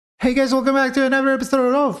Hey guys, welcome back to another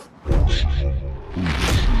episode of...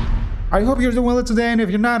 I hope you're doing well today, and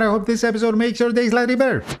if you're not, I hope this episode makes your day slightly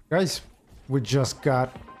better. Guys, we just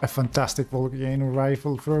got a fantastic Volcano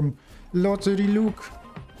Rifle from Lottery Luke.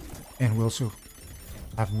 And we also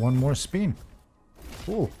have one more spin.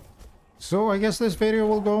 Cool. So I guess this video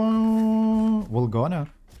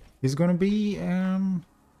is gonna be a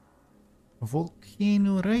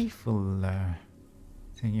Volcano Rifle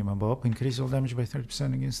thingy-mabob. Increase all damage by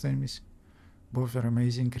 30% against enemies. Both are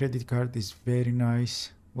amazing. Credit card is very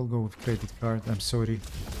nice. We'll go with credit card. I'm sorry,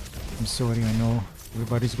 I know.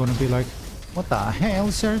 Everybody's gonna be like, what the hell,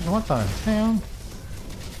 Serg? What the hell?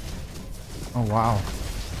 Oh, wow.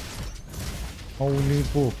 Holy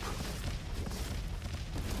poop.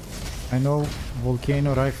 I know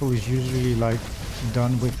Volcano Rifle is usually like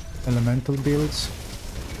done with elemental builds.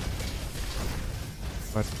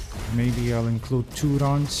 But maybe I'll include 2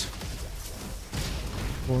 runs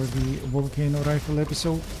for the Volcano Rifle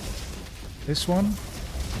episode. This one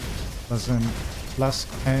plus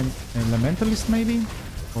an Elementalist maybe,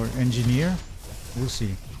 or Engineer. We'll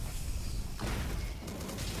see.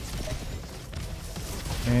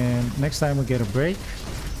 And next time we get a break,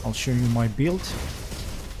 I'll show you my build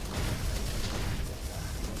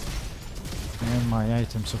and my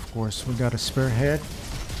items, of course. We got a spare head.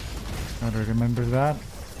 Gotta remember that.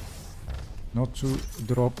 Not to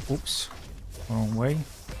drop. Oops, wrong way.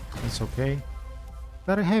 That's okay.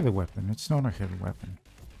 Got a heavy weapon. It's not a heavy weapon.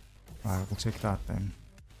 Alright, we'll take that then.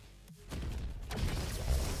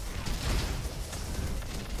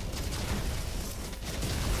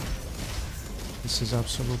 This is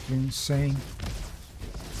absolutely insane.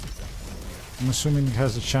 I'm assuming it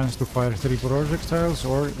has a chance to fire 3 projectiles,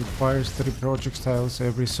 or it fires 3 projectiles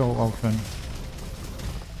every so often.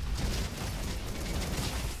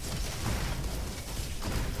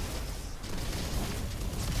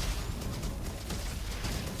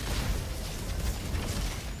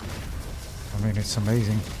 I mean, it's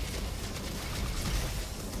amazing.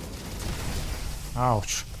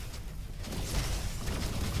 Ouch.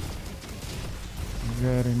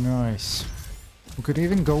 Very nice. We could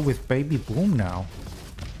even go with Baby Boom now.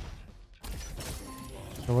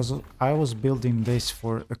 I was building this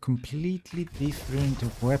for a completely different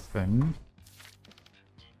weapon.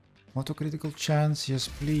 Auto-critical chance, yes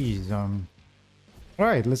please.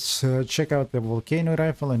 Alright, let's check out the Volcano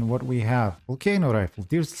Rifle and what we have. Volcano Rifle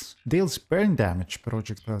deals burn damage.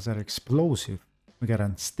 Projectiles are explosive. We got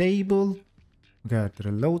unstable. We got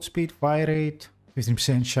reload speed, fire rate,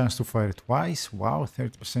 15% chance to fire twice. Wow,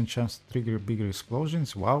 30% chance to trigger bigger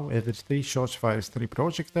explosions. Wow, every 3 shots fires 3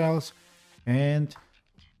 projectiles. And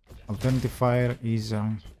alternative fire is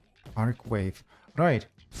arc wave. Right,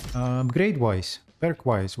 grade wise, perk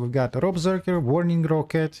wise, we've got Berserker, warning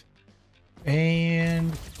rocket.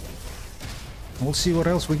 And we'll see what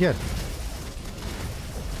else we get.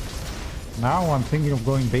 Now I'm thinking of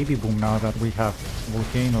going Baby Boom now that we have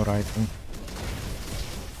Volcano Rifle.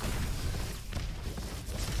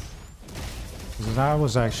 Because I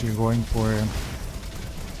was actually going for a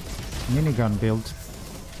minigun build.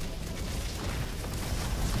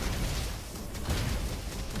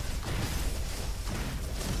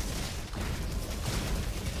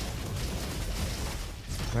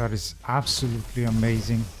 That is absolutely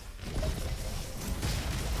amazing.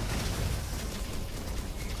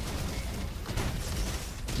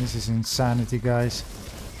 This is insanity, guys.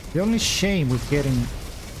 The only shame with getting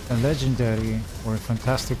a legendary or a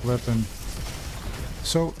fantastic weapon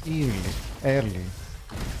so early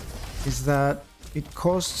is that it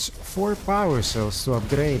costs 4 power cells to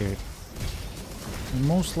upgrade it. And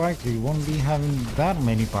most likely you won't be having that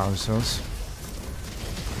many power cells.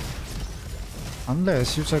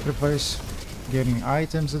 Unless you sacrifice getting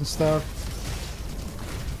items and stuff.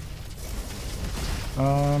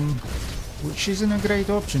 Which isn't a great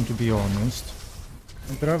option, to be honest.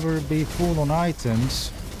 I'd rather be full on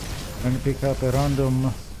items and pick up a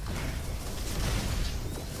random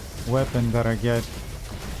weapon that I get,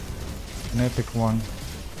 an epic one,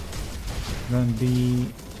 than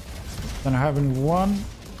having one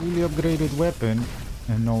fully upgraded weapon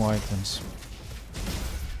and no items.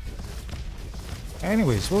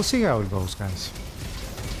 Anyways, we'll see how it goes, guys.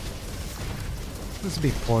 Let's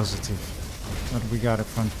be positive that we got a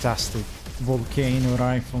fantastic Volcano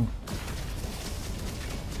Rifle.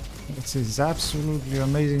 This is absolutely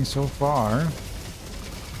amazing so far.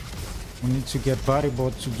 We need to get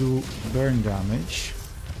Bodybot to do burn damage.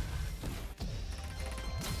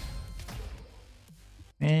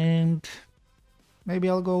 And maybe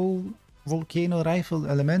I'll go Volcano Rifle,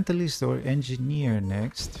 Elementalist, or Engineer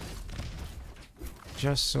next.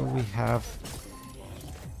 Just so we have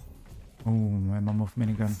Oh, my mammoth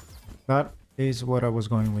minigun. That is what I was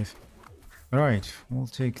going with. Right, we'll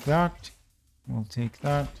take that. We'll take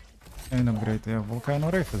that. And upgrade the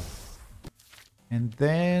Volcano Rifle. And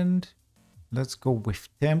then let's go with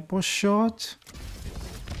tempo shot.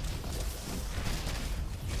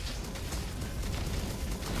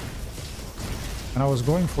 And I was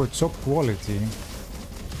going for top quality.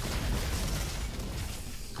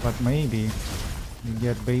 But maybe you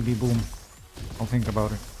get baby boom. I'll think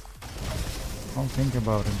about it. I'll think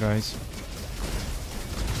about it, guys.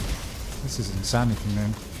 This is insanity,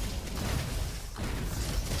 man.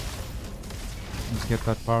 Let's get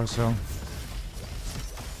that power cell.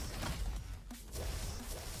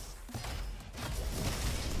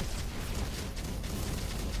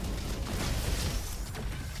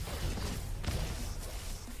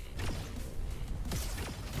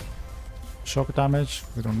 Shock damage,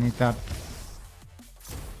 we don't need that.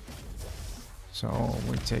 So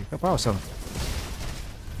we take the power cell.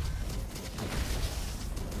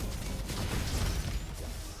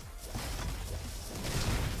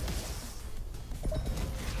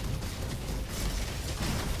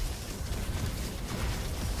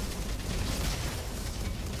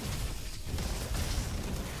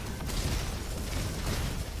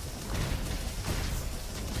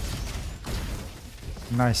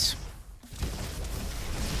 Nice.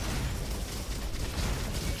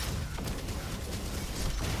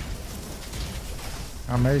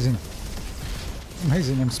 Amazing.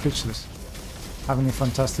 Amazing, I'm speechless. Having a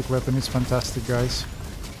fantastic weapon is fantastic, guys.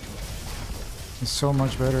 It's so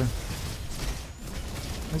much better.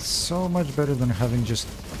 It's so much better than having just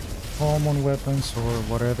common weapons or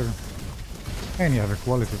whatever. Any other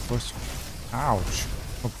quality, of course. Ouch.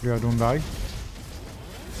 Hopefully I don't die.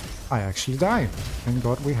 I actually died. Thank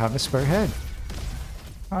God we have a spare head.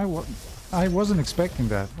 I wasn't expecting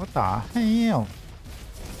that. What the hell?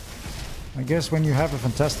 I guess when you have a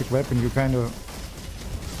fantastic weapon, you kind of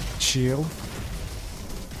chill.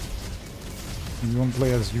 You don't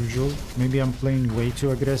play as usual. Maybe I'm playing way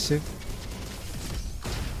too aggressive.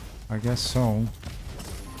 I guess so.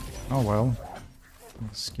 Oh well.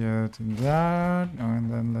 Let's get that. And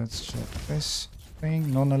then let's check this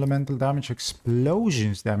thing. Non-elemental damage,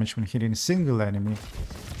 explosions damage when hitting a single enemy.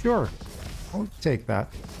 Sure. I'll take that.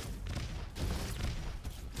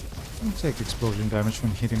 We'll take explosion damage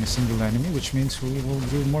when hitting a single enemy, which means we will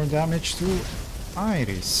do more damage to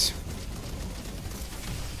Iris.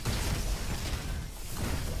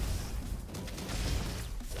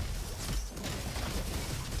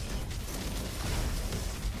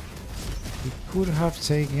 We could have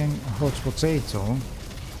taken hot potato,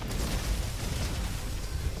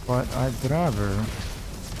 but I'd rather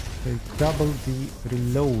take double the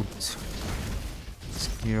reload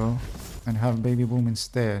skill and have baby boom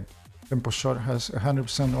instead. Tempo shot has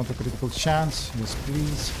 100% auto critical chance. Yes,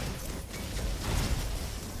 please.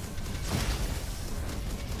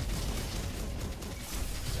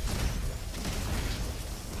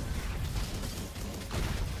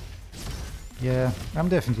 Yeah, I'm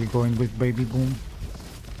definitely going with baby boom.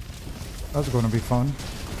 That's gonna be fun.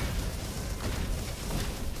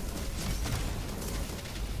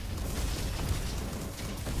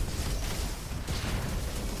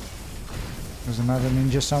 There's another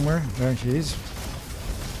ninja somewhere. There he is.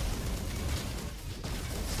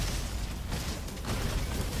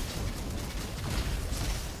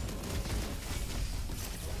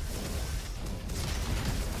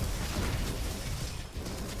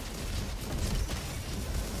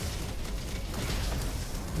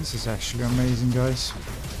 This is actually amazing, guys.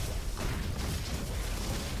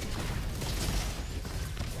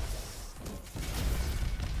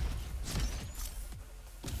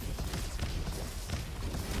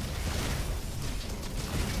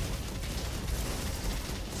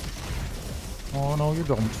 Oh no, you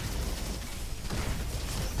don't.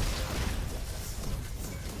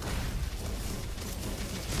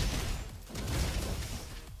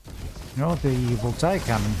 You know, the voltaic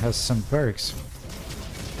cannon has some perks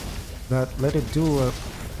that let it do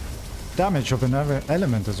damage of another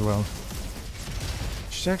element as well.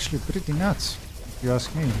 Which is actually pretty nuts, if you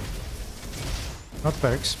ask me. Not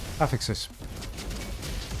perks, affixes.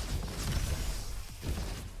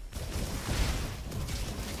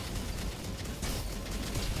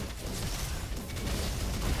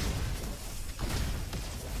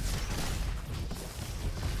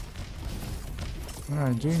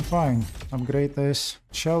 Alright, doing fine. Upgrade this.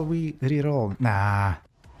 Shall we reroll? Nah.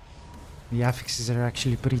 The affixes are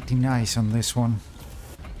actually pretty nice on this one.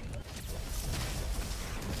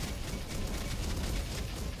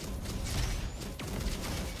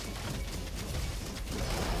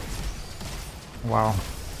 Wow.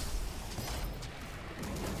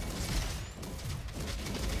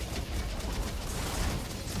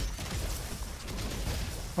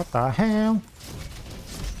 What the hell?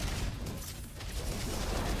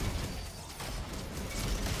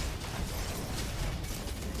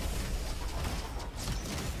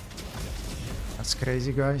 That's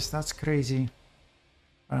crazy, guys. That's crazy.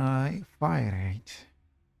 Fire rate.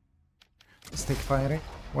 Let's take fire rate.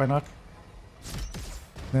 Why not?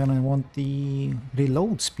 Then I want the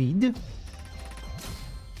reload speed.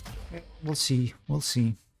 We'll see. We'll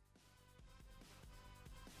see.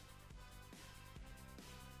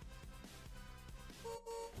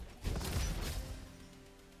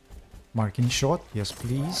 Marking shot. Yes,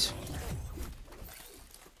 please.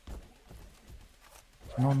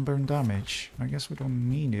 Non-burn damage. I guess we don't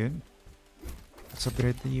need it. Let's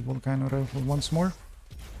upgrade the Volcano Rifle once more.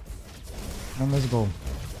 And let's go.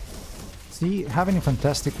 See, having a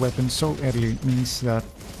fantastic weapon so early means that...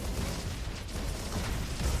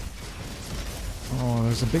 Oh,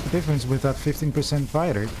 there's a big difference with that 15%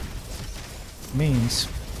 fire rate. Means,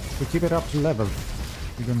 to keep it up to level,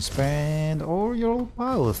 you're gonna spend all your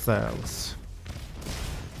power cells.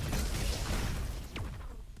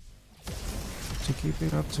 To keep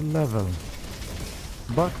it up to level.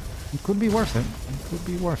 But it could be worth it. It could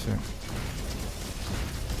be worth it.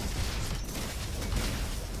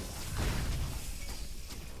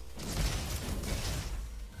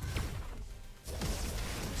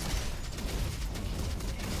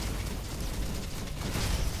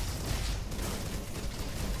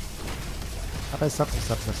 Stop it,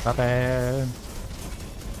 stop it, stop it, stop it.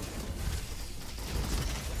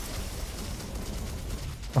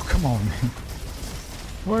 Oh, come on, man.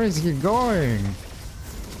 Where is he going?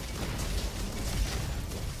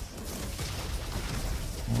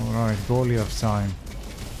 Alright, goalie of time.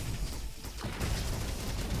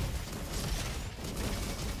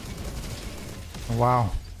 Wow.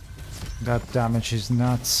 That damage is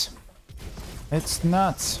nuts. It's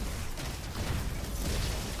nuts.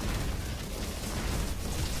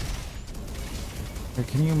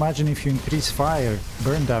 Can you imagine if you increase fire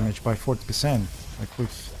burn damage by 40%? Like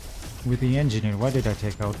with the engineer. Why did I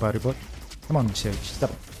take out Bodybot? Come on, Serg. Stop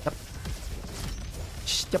it. Stop it.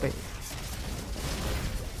 Stop it.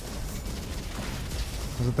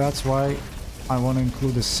 So that's why I want to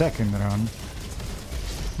include a second run.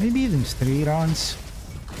 Maybe even 3 rounds.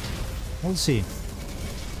 We'll see.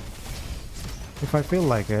 If I feel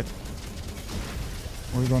like it.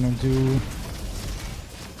 We're gonna do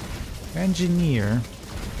engineer,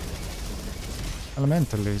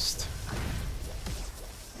 elementalist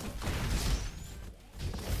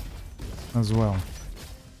as well.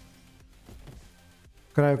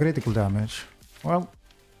 Cryocritical damage. Well,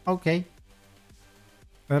 okay.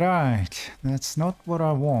 Right, that's not what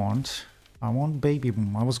I want. I want baby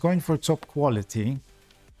boom. I was going for top quality,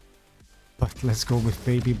 but let's go with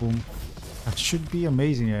baby boom. That should be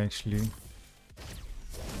amazing, actually.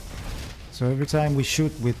 So every time we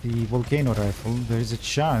shoot with the Volcano Rifle, there is a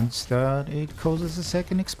chance that it causes a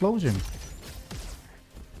second explosion.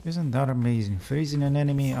 Isn't that amazing? Freezing an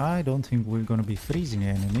enemy? I don't think we're gonna be freezing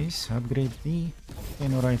enemies. Upgrade the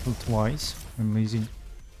Volcano Rifle twice. Amazing.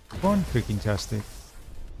 Fun freaking tastic.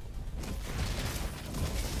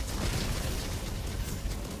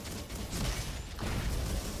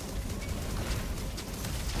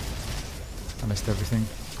 I missed everything.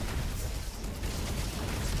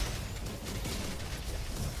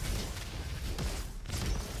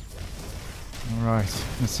 Alright,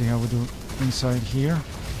 let's see how we do inside here.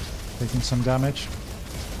 Taking some damage.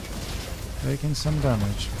 Taking some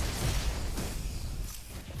damage.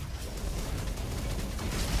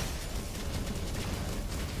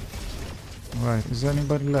 Alright, is there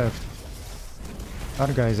anybody left?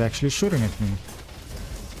 That guy is actually shooting at me.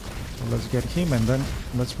 So let's get him and then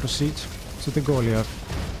let's proceed to the Goliath.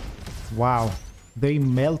 Wow, they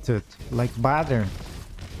melted like butter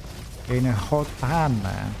in a hot pan,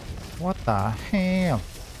 man. What the hell?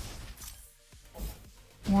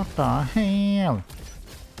 What the hell?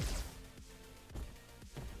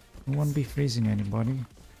 I won't be freezing anybody.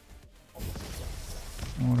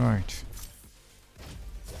 Alright.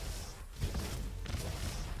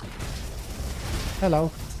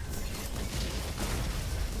 Hello.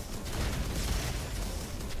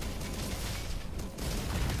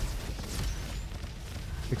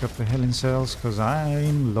 Pick up the healing cells because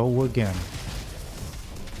I'm low again.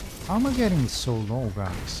 How am I getting so low,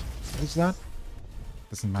 guys? What is that?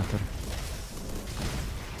 Doesn't matter.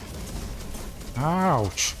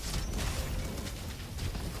 Ouch!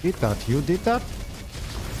 Did that? You did that?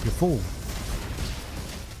 You fool.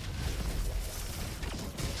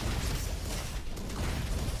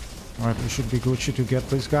 Alright, we should be Gucci to get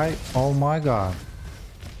this guy. Oh my god.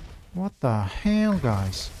 What the hell,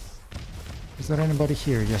 guys? Is there anybody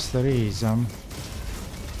here? Yes, there is.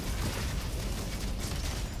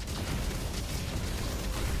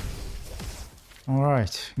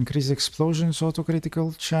 Alright. Increase explosions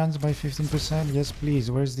autocritical chance by 15%. Yes,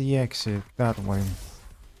 please. Where's the exit? That way.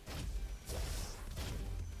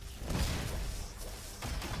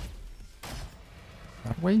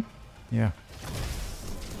 That way? Yeah.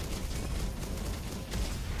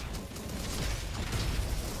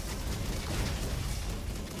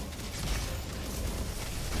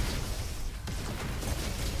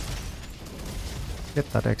 Get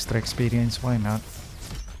that extra experience, why not?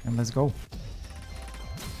 And let's go.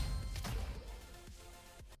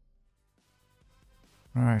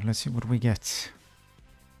 Alright, let's see what we get.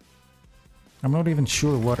 I'm not even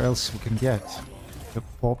sure what else we can get. The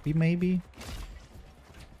poppy, maybe?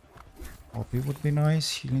 Poppy would be nice.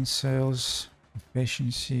 Healing cells,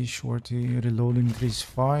 efficiency, shorty, reload, increase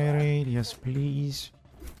fire rate. Yes, please.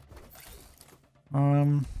 I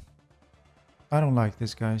don't like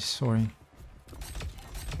this, guys. Sorry.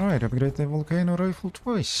 Alright, upgrade the Volcano Rifle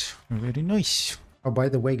twice. Very nice. Oh, by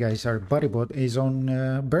the way, guys, our bodybot is on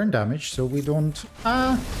burn damage, so we don't...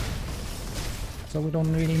 So we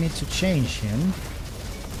don't really need to change him.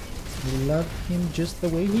 We love him just the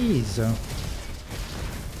way he is.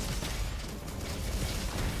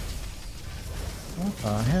 What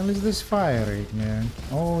the hell is this fire rate, man?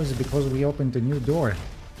 Oh, it's because we opened a new door.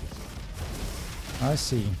 I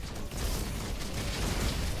see.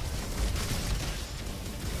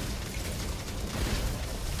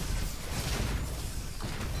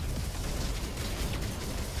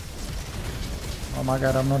 Oh my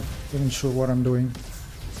god, I'm not even sure what I'm doing.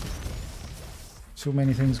 Too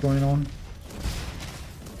many things going on.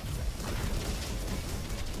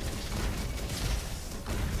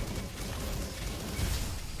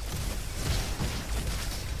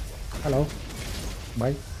 Hello.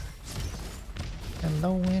 Bye.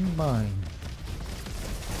 Hello and bye.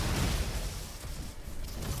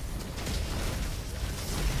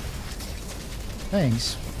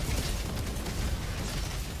 Thanks.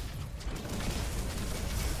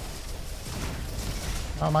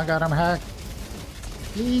 Oh my god, I'm hacked.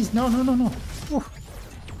 Please, no, no, no, no. Whew.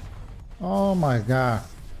 Oh my god.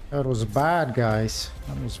 That was bad, guys.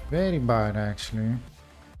 That was very bad, actually.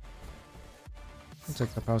 I'll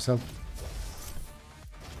take the power cell.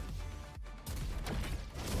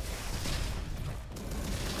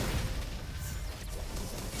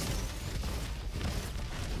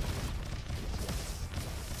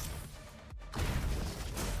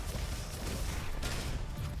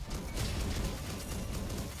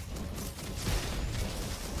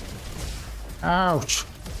 Ouch!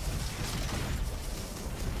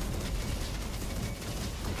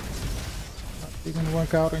 That didn't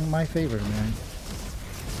work out in my favor, man.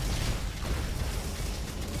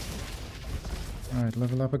 Alright,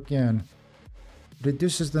 level up again.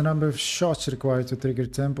 Reduces the number of shots required to trigger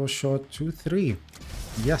tempo shot to 3.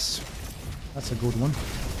 Yes, that's a good one.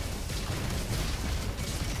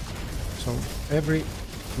 So every...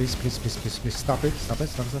 Please, please, please, please, please, stop it, stop it,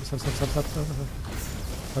 stop, stop, stop, stop, stop, stop, stop, stop.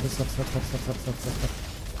 Stop, stop, stop, stop, stop, stop, stop, stop.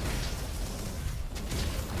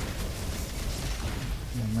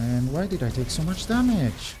 Oh man, why did I take so much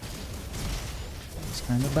damage? It's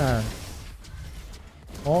kind of bad.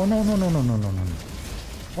 Oh no, no, no, no, no, no, no.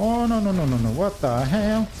 Oh no, no, no, no, no. What the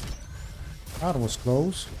hell? That was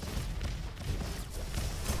close.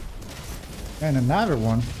 And another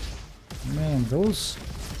one. Man, those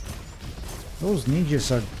ninjas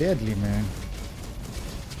are deadly, man.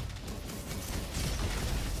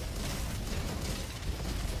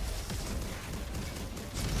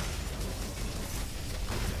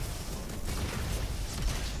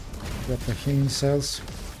 Get the healing cells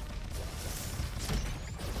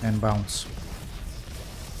and bounce.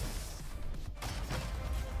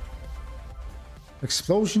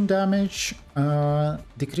 Explosion damage,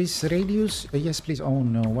 decrease radius. Yes, please. Oh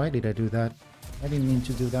no, why did I do that? I didn't mean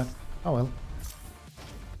to do that. Oh well.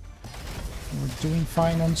 We're doing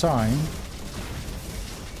fine on time.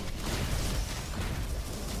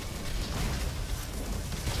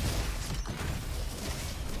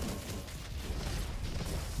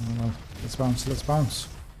 Let's bounce, let's bounce.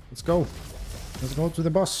 Let's go. Let's go to the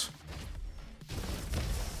boss.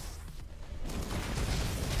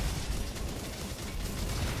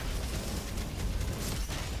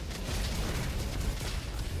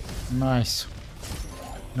 Nice.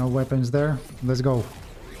 No weapons there. Let's go.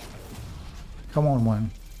 Come on,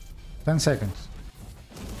 one. 10 seconds.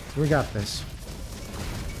 We got this.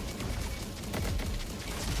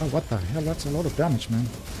 Oh, what the hell? That's a lot of damage, man.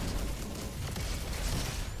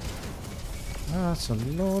 That's a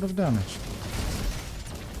lot of damage.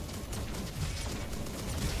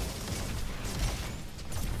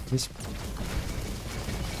 Please.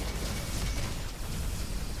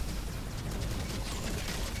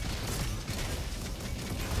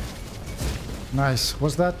 Nice.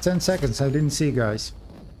 Was that 10 seconds? I didn't see, guys.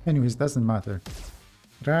 Anyways, doesn't matter.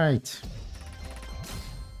 Right.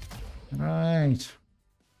 Right.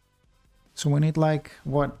 So we need like,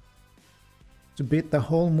 what? To beat the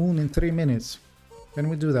whole moon in 3 minutes. Can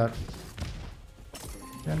we do that?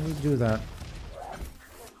 Can we do that?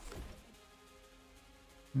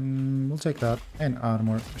 We'll take that. And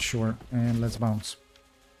armor, sure. And let's bounce.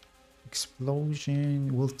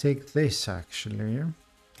 Explosion. We'll take this, actually.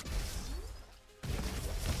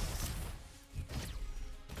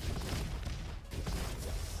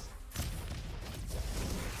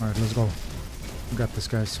 Alright, let's go. We got this,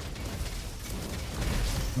 guys.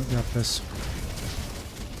 We got this.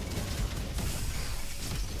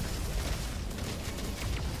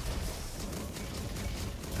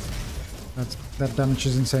 That damage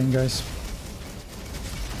is insane, guys.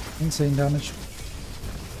 Insane damage.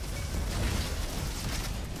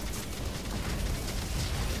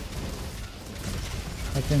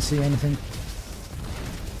 I can't see anything.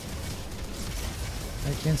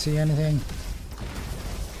 I can't see anything.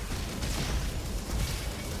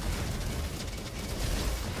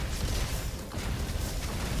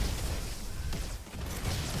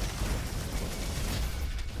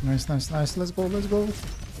 Nice, nice, nice. Let's go, let's go.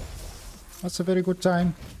 That's a very good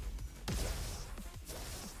time.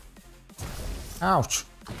 Ouch.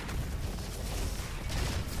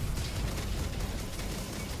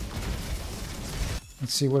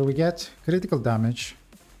 Let's see what we get. Critical damage.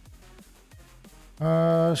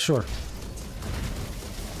 Sure.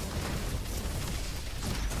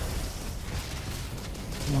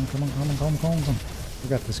 Come on, come on, come on, come on, come on, come on. We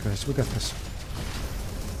got this, guys. We got this.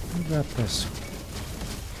 We got this.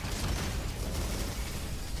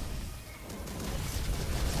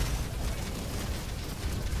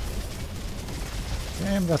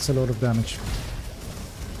 Damn, that's a lot of damage.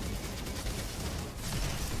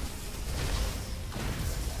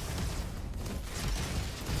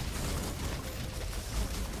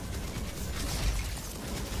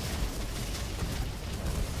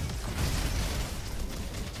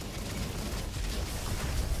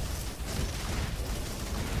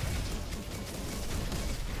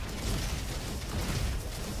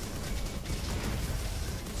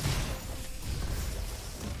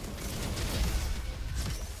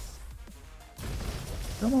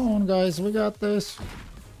 Come on, guys, we got this.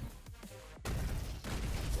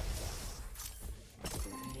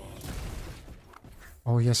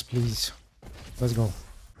 Oh, yes, please. Let's go.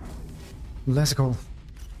 Let's go.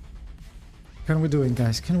 Can we do it,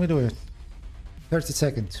 guys? Can we do it? 30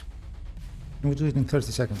 seconds. Can we do it in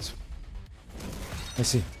 30 seconds? Let's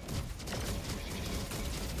see.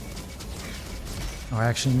 Oh, I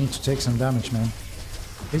actually need to take some damage, man.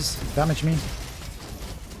 Please, damage me.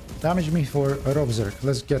 Damage me for a ROBOQUEST.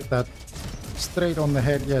 Let's get that straight on the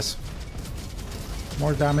head, yes.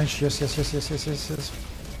 More damage, yes, yes, yes, yes, yes, yes, yes.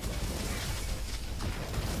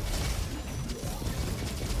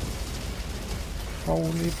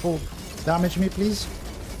 Holy poop. Damage me, please.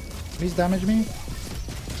 Please damage me.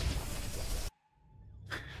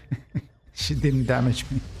 She didn't damage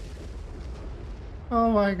me.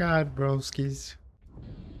 Oh my god, broskies.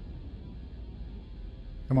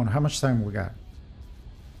 Come on, how much time we got?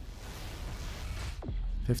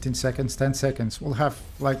 15 seconds, 10 seconds. We'll have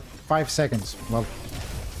like 5 seconds. Well.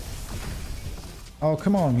 Oh,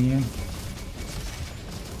 come on, man.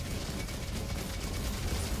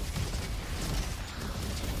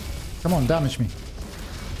 Come on, damage me.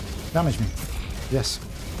 Damage me. Yes.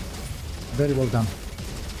 Very well done.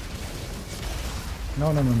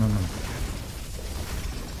 No, no, no, no, no.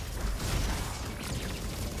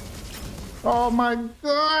 Oh my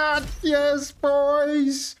god! Yes,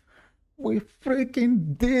 boys! We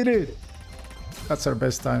freaking did it! That's our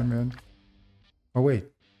best time, man. Oh wait,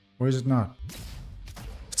 or is it not?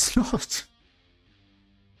 It's not!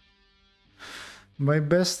 My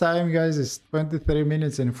best time, guys, is 23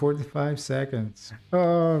 minutes and 45 seconds.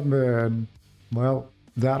 Oh man. Well,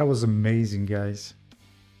 that was amazing, guys.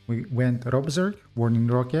 We went ROBOQUEST, Warning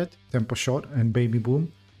Rocket, Tempo Shot, and Baby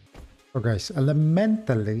Boom. Oh guys,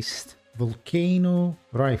 Elementalist, Volcano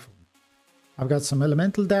Rifle. I've got some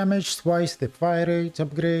elemental damage, twice the fire rate,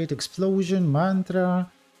 upgrade, explosion,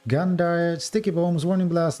 mantra, gun diet, sticky bombs, warning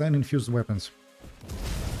blast, and infused weapons.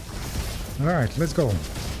 Alright, let's go.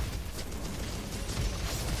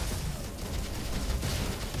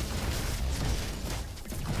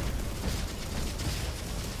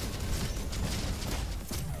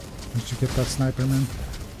 Did you get that sniper, man?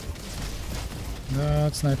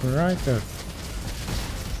 That sniper right there.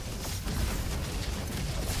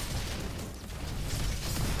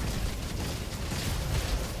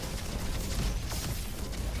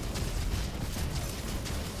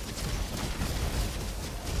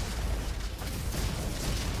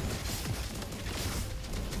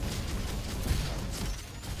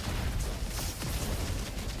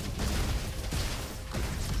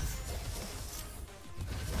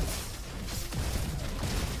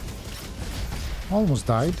 Almost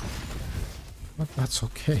died. But that's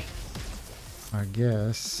okay. I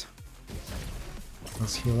guess.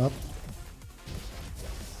 Let's heal up.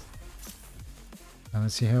 And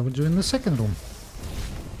let's see how we do in the second room.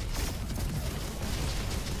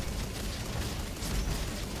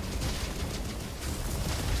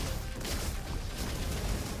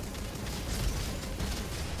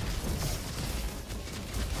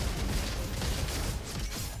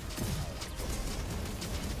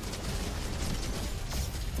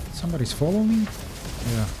 Somebody's following me?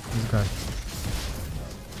 Yeah, this guy.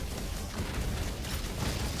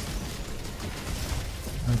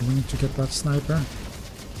 Right, we need to get that sniper.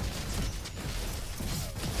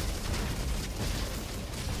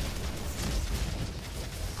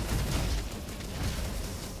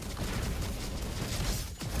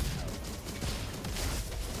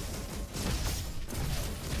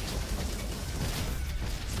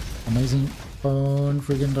 Amazing, fun,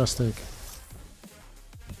 freaking drastic.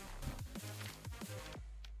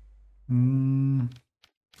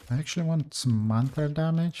 I actually want some mantra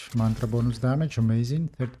damage, mantra bonus damage, amazing,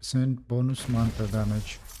 30% bonus mantra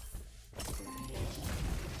damage.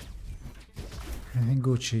 I think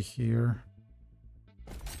Gucci here.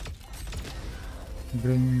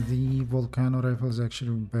 Bring the Volcano Rifle is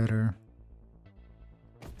actually better.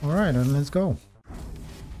 Alright, then let's go.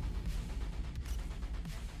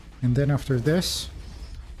 And then after this,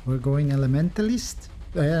 we're going Elementalist?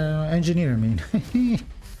 Engineer, I mean.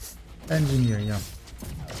 Engineer, yeah.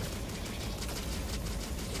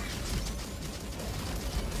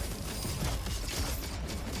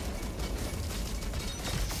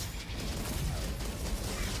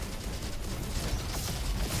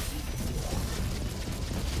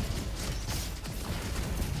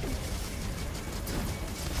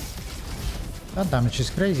 That damage is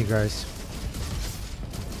crazy, guys.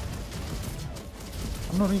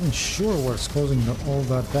 I'm not even sure what's causing all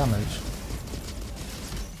that damage.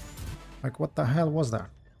 Like, what the hell was that?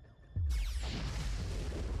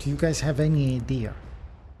 Do you guys have any idea?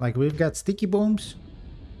 Like, we've got sticky bombs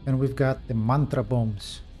and we've got the mantra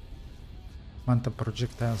bombs. Mantra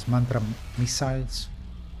projectiles, mantra missiles.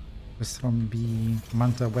 This from the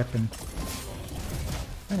mantra weapon.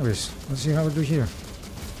 Anyways, let's see how we do here.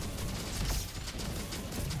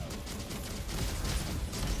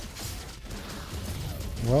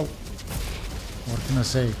 Well, what can I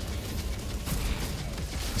say?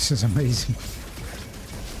 This is amazing.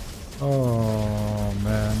 Oh,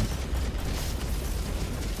 man.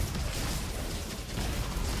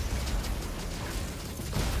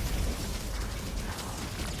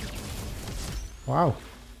 Wow.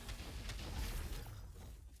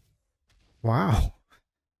 Wow.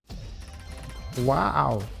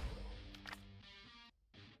 Wow.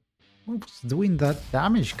 What's doing that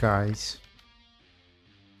damage, guys?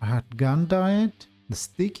 I had gun diet, the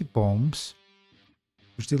sticky bombs,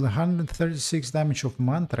 which deal 136 damage of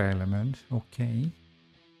mantra element. Okay.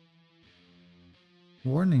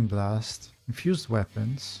 Warning blast, infused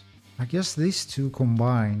weapons. I guess these two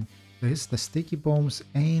combine. This, the sticky bombs,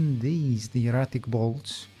 and these, the erratic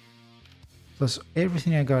bolts. Plus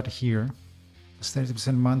everything I got here. Plus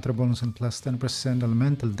 30% mantra bonus and plus 10%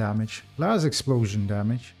 elemental damage. Plus explosion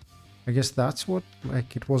damage. I guess that's what,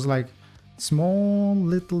 like, it was like small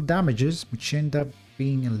little damages, which end up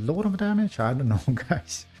being a lot of damage. I don't know,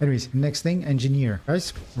 guys. Anyways, next thing, engineer.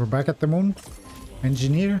 Guys, we're back at the moon.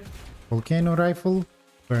 Engineer, volcano rifle,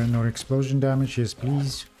 burn or explosion damage, yes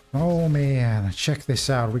please. Oh man, check this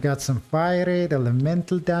out. We got some fire rate,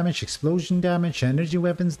 elemental damage, explosion damage, energy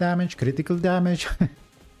weapons damage, critical damage.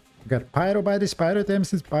 We got pyrobitis,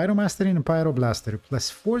 pyrotemsis, pyromastery, and pyroblaster,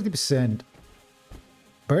 plus 40%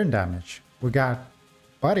 burn damage. We got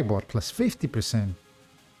bodybot plus 50%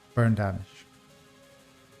 burn damage.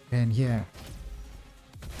 And yeah,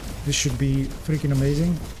 this should be freaking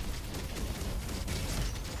amazing.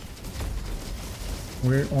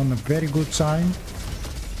 We're on a very good sign.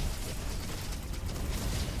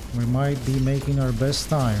 We might be making our best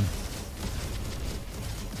time.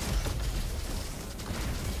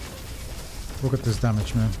 Look at this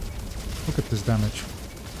damage, man. Look at this damage.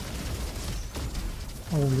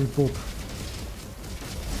 Holy poop.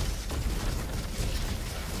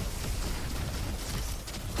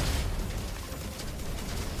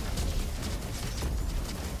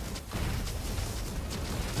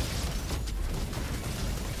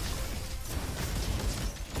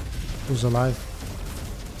 Who's alive?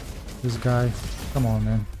 This guy. Come on,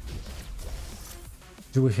 man.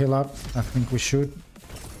 Do we heal up? I think we should.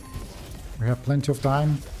 We have plenty of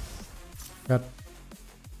time. Got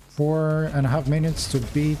 4.5 minutes to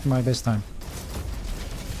beat my best time.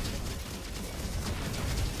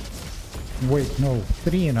 Wait, no,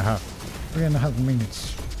 3.5. 3.5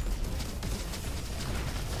 minutes.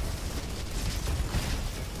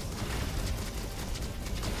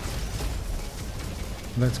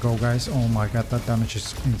 Let's go, guys. Oh my god, that damage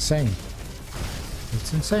is insane.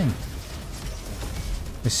 It's insane.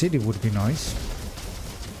 The city would be nice.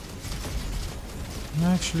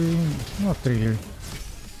 Actually, not really.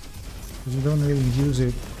 Because you don't really use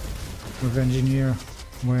it with engineer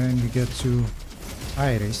when you get to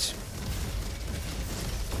Iris.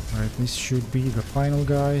 Alright, this should be the final,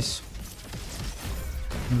 guys.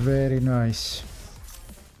 Very nice.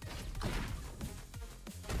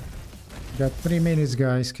 Got 3 minutes,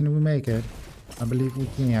 guys. Can we make it? I believe we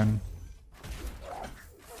can.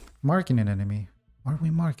 Marking an enemy. Are we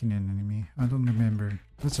marking an enemy? I don't remember.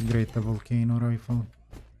 Let's upgrade the Volcano Rifle.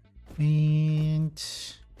 And...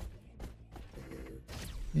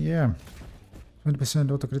 yeah. 20%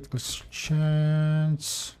 autocritical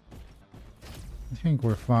chance. I think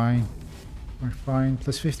we're fine. We're fine.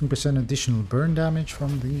 Plus 15% additional burn damage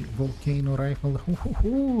from the Volcano Rifle.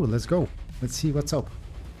 Let's go. Let's see what's up.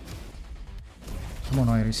 Come on,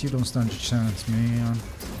 Iris. You don't stand a chance, man.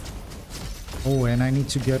 Oh, and I need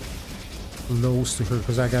to get close to her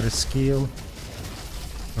because I got a skill.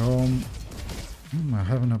 I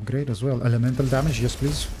have an upgrade as well. Elemental damage, yes,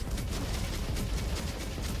 please.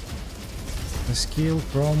 A skill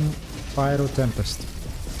from Pyro Tempest.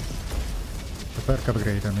 The perk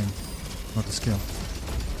upgrade, I mean, not a skill.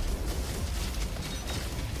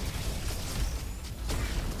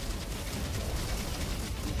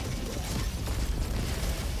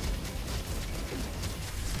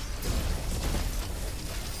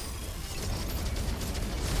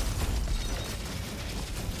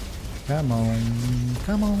 Come on,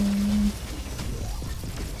 come on.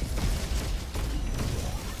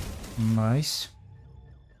 Nice.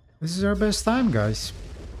 This is our best time, guys.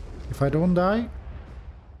 If I don't die,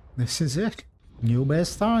 this is it. New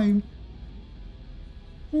best time.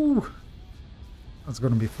 Ooh. That's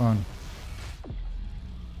gonna be fun.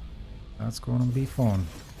 That's gonna be fun.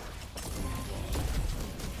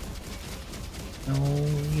 Oh,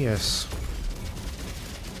 yes.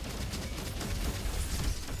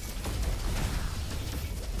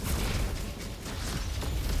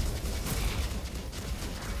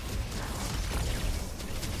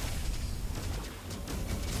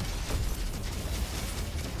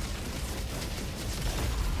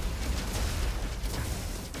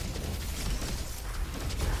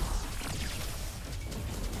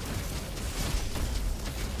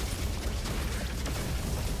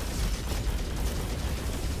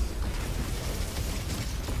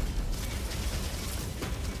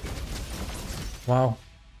 Wow.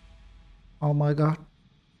 Oh my god.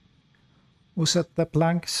 We set the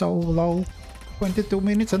plank so low. 22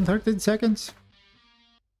 minutes and 13 seconds.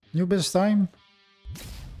 New best time.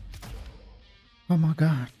 Oh my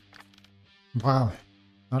god. Wow.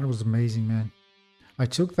 That was amazing, man. I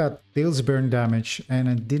took that Tails burn damage and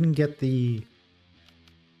I didn't get the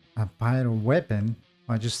Pyro weapon.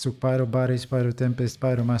 I just took Pyro Bodies, Pyro Tempest,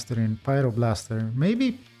 Pyro Master and Pyro Blaster.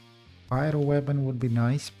 Maybe Pyro weapon would be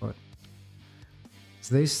nice, but it's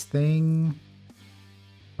this thing.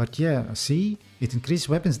 But yeah, see? It increased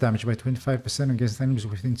weapons damage by 25% against enemies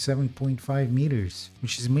within 7.5 meters,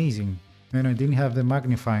 which is amazing. And I didn't have the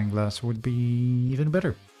magnifying glass, would be even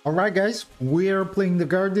better. Alright guys, we are playing the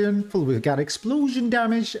Guardian. We got explosion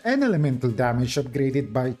damage and elemental damage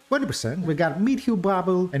upgraded by 20%. We got Meteor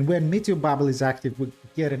Bubble, and when Meteor Bubble is active, we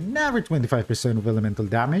get another 25% of elemental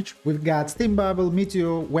damage. We've got Steam Bubble,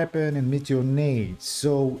 Meteor Weapon, and Meteor Nade.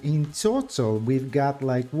 So in total, we've got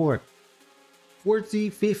like what? 40,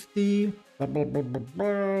 50,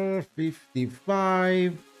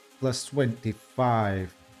 55 plus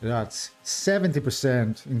 25. That's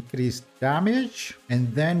 70% increased damage.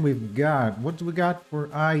 And then we've got, what do we got for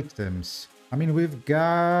items? I mean, we've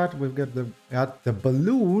got the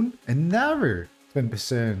balloon, another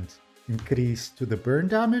 20% increase to the burn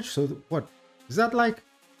damage. So what is that, like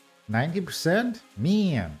 90%?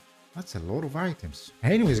 Man, that's a lot of items.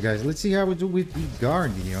 Anyways, guys, let's see how we do with the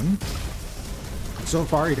Guardian. So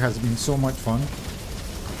far, it has been so much fun.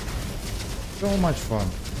 So much fun.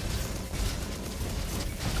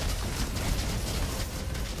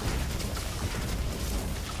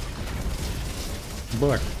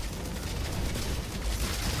 But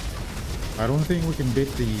I don't think we can beat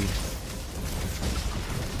the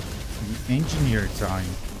engineer time.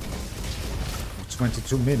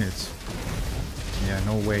 22 minutes. Yeah,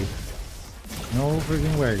 no way. No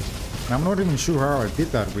freaking way. I'm not even sure how I did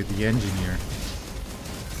that with the engineer.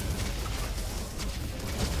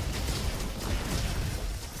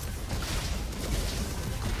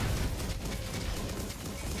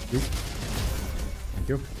 you. Thank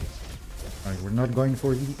you. Alright, we're not going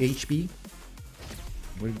for the HP.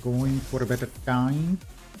 We're going for a better time.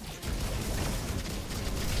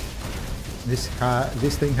 This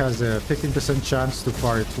thing has a 15% chance to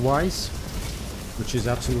fire twice, which is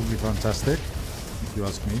absolutely fantastic, if you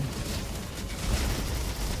ask me.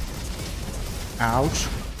 Ouch.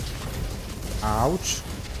 Ouch.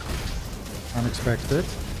 Unexpected.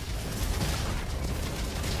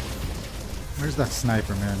 Where's that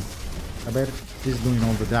sniper, man? I bet he's doing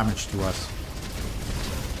all the damage to us.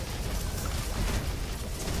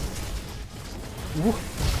 Ooh,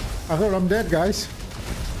 I thought I'm dead, guys.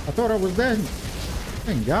 I thought I was dead.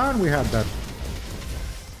 Thank God we had that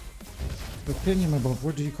opinion about,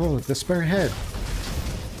 what do you call it? The spare head.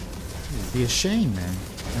 It'd be a shame, man.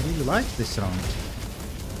 I really like this round.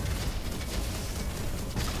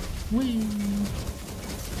 Whee!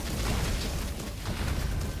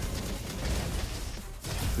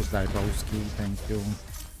 Just like Broski, thank you.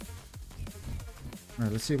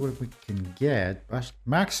 Alright, let's see what we can get.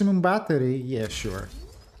 Maximum battery? Yeah, sure.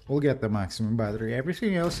 We'll get the maximum battery.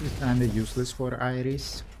 Everything else is kinda useless for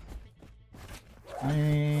Iris.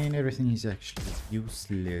 And everything is actually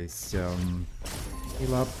useless.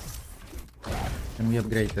 Heal up. Can we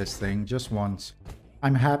upgrade this thing just once?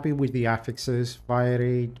 I'm happy with the affixes. Fire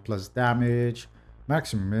rate, plus damage,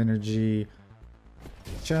 maximum energy,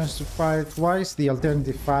 chance to fire twice. The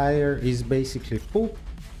alternative fire is basically poop.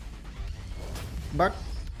 But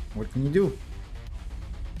what can you do?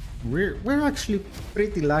 We're actually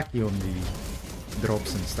pretty lucky on the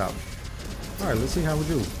drops and stuff. Alright, let's see how we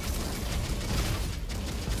do.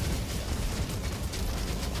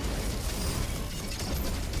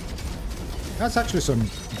 That's actually some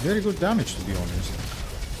very good damage, to be honest.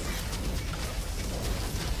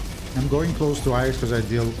 I'm going close to Iris because I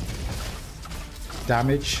deal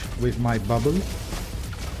damage with my bubble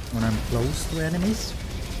when I'm close to enemies.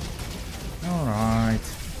 Alright.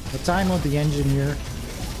 The time of the engineer.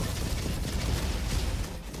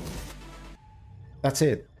 That's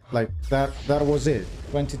it. Like, that was it.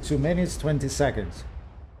 22 minutes, 20 seconds.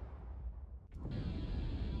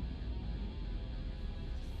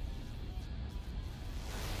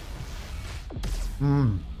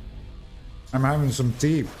 I'm having some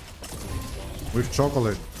tea with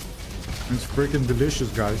chocolate. It's freaking delicious,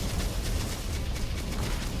 guys.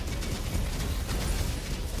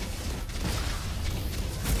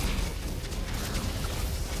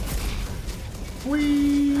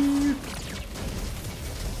 Whee!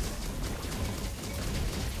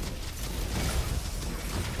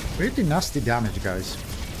 Pretty nasty damage, guys.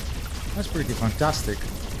 That's pretty fantastic.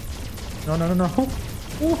 No, no, no, no.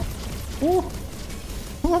 Oh, oh,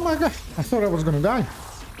 oh my god. I thought I was gonna die.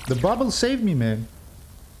 The bubble saved me, man.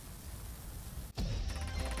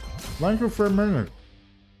 Thank you for a minute.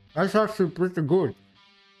 That's actually pretty good.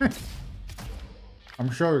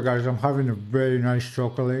 I'm sorry, guys. I'm having a very nice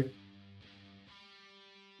chocolate.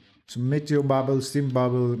 Some Meteor bubble, steam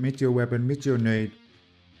bubble, Meteor weapon, Meteor nade,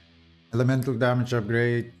 elemental damage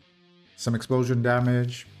upgrade, some explosion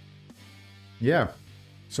damage. Yeah.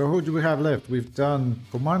 So who do we have left? We've done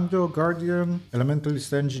Commando, Guardian,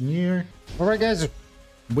 Elementalist Engineer. Alright, guys.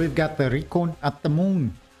 We've got the Recon at the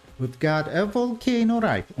moon. We've got a Volcano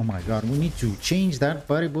Rifle. Oh my god, we need to change that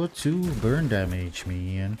variable to burn damage,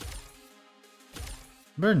 man.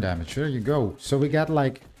 Burn damage, there you go. So we got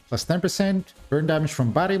like plus 10% burn damage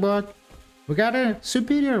from body bot. We got a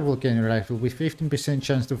superior Volcano Rifle with 15%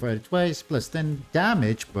 chance to fire twice, plus 10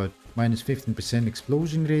 damage, but minus 15%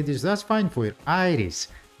 explosion radius. That's fine for Iris.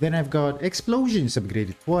 Then I've got explosions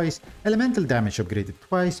upgraded twice, elemental damage upgraded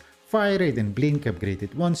twice, fire rate and blink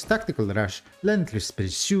upgraded once, tactical rush, relentless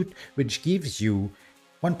pursuit, which gives you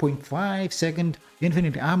 1.5 second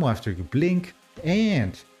infinite ammo after you blink,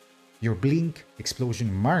 and your blink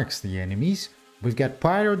explosion marks the enemies. We've got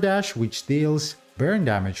pyro dash, which deals burn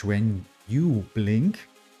damage when you blink,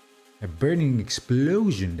 a burning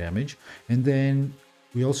explosion damage, and then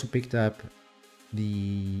we also picked up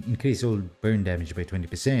the increase all burn damage by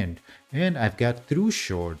 20%. And I've got True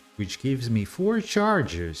Short, which gives me 4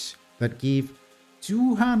 charges that give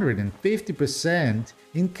 250%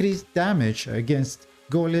 increased damage against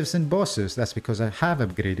golems and bosses. That's because I have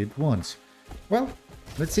upgraded once. Well,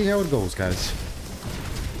 let's see how it goes, guys.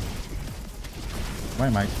 Why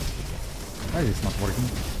is it not working?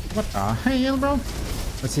 What the hell, bro?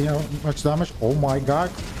 Let's see how much damage. Oh my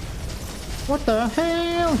god. What the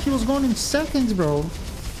hell? He was gone in seconds, bro.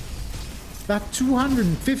 That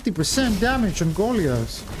 250% damage on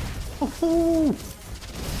Goliaths. Oh,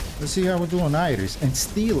 let's see how we do on Iris. And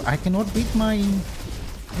still, I cannot beat my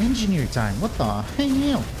engineer time. What the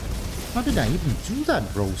hell? How did I even do that,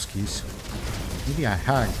 broskies? Maybe I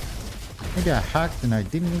hacked. Maybe I hacked and I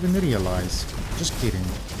didn't even realize. Just kidding.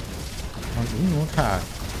 I do not hack.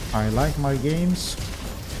 I like my games.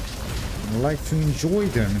 I like to enjoy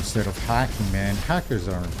them instead of hacking, man. Hackers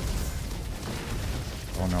are...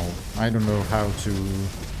 Oh no. I don't know how to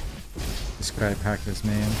describe hackers,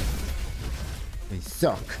 man. They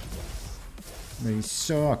suck. They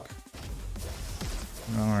suck.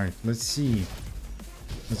 Alright, let's see.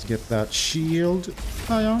 Let's get that shield.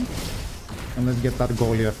 And let's get that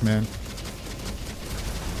Goliath, man.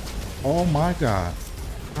 Oh my god.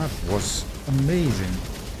 That was amazing.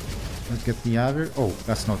 Let's get the other. Oh,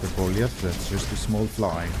 that's not a Goliath. That's just a small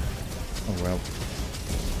fly. Oh well.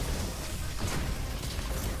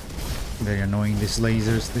 Very annoying, these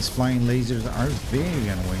lasers. These flying lasers are very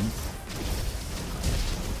annoying.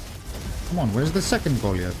 Come on, where's the second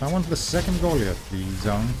Goliath? I want the second Goliath, please.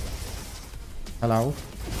 Hello?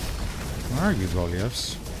 Where are you,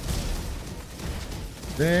 Goliaths?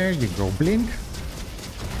 There you go. Blink.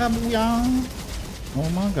 Oh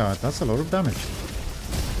my god, that's a lot of damage.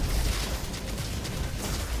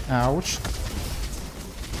 Ouch.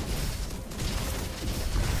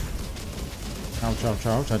 Ouch, ouch,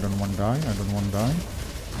 ouch. I don't want to die. I don't want to die.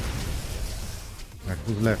 Right,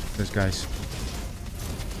 who's left? These guys.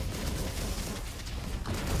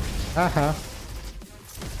 Haha.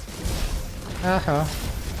 Haha.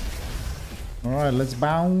 Alright, let's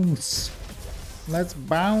bounce. Let's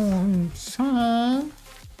bounce. Huh?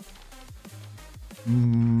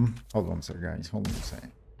 Hold on a sec, guys. Hold on a sec.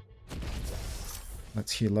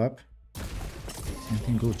 Let's heal up.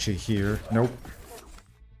 Anything Gucci here? Nope.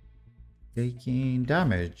 Taking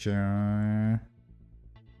damage.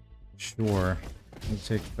 Sure. We'll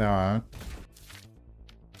take that.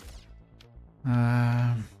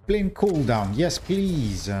 Plane cooldown. Yes,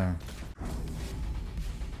 please.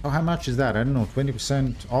 Oh, how much is that? I don't know.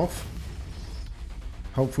 20% off?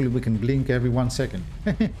 Hopefully we can blink every 1 second.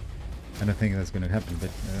 I don't think that's going to happen,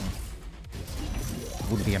 but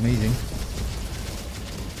would be amazing.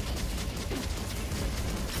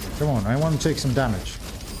 Come on, I want to take some damage.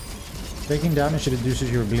 Taking damage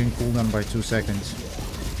reduces your blink cooldown by 2 seconds.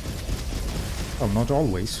 Well, not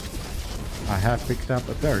always. I have picked up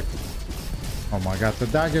a third. Oh my god, the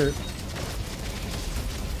dagger.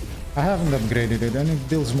 I haven't upgraded it and it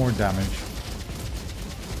deals more damage.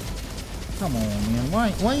 Come on, man.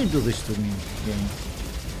 Why you do this to me, game?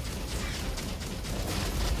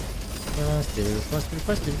 Faster, faster,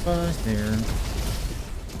 faster, faster.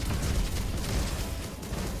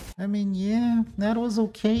 I mean, yeah, that was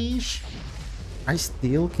okay-ish. I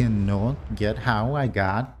still cannot get how I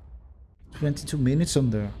got 22 minutes on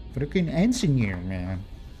the freaking engineer, man.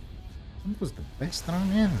 That was the best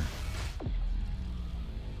run ever.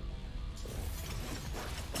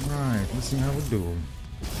 Alright, let's see how we do.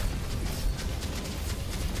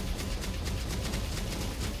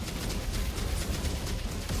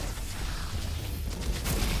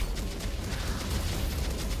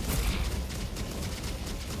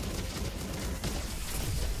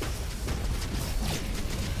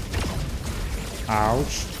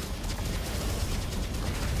 Ouch.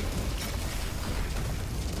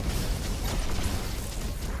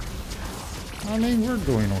 I mean, we're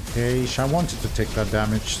doing okay. I wanted to take that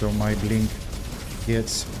damage, so my blink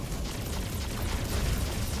gets...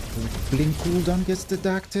 The blink cooldown gets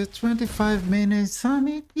deducted. 25 minutes. I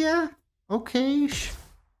mean, yeah. Okay.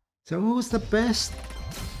 So who's the best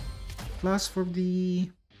class for the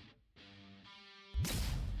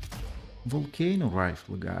Volcano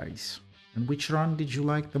Rifle, guys? And which run did you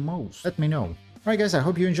like the most? Let me know. Alright guys, I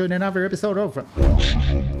hope you enjoyed another episode of...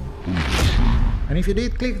 And if you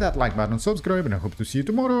did, click that like button, subscribe, and I hope to see you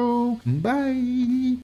tomorrow. Bye!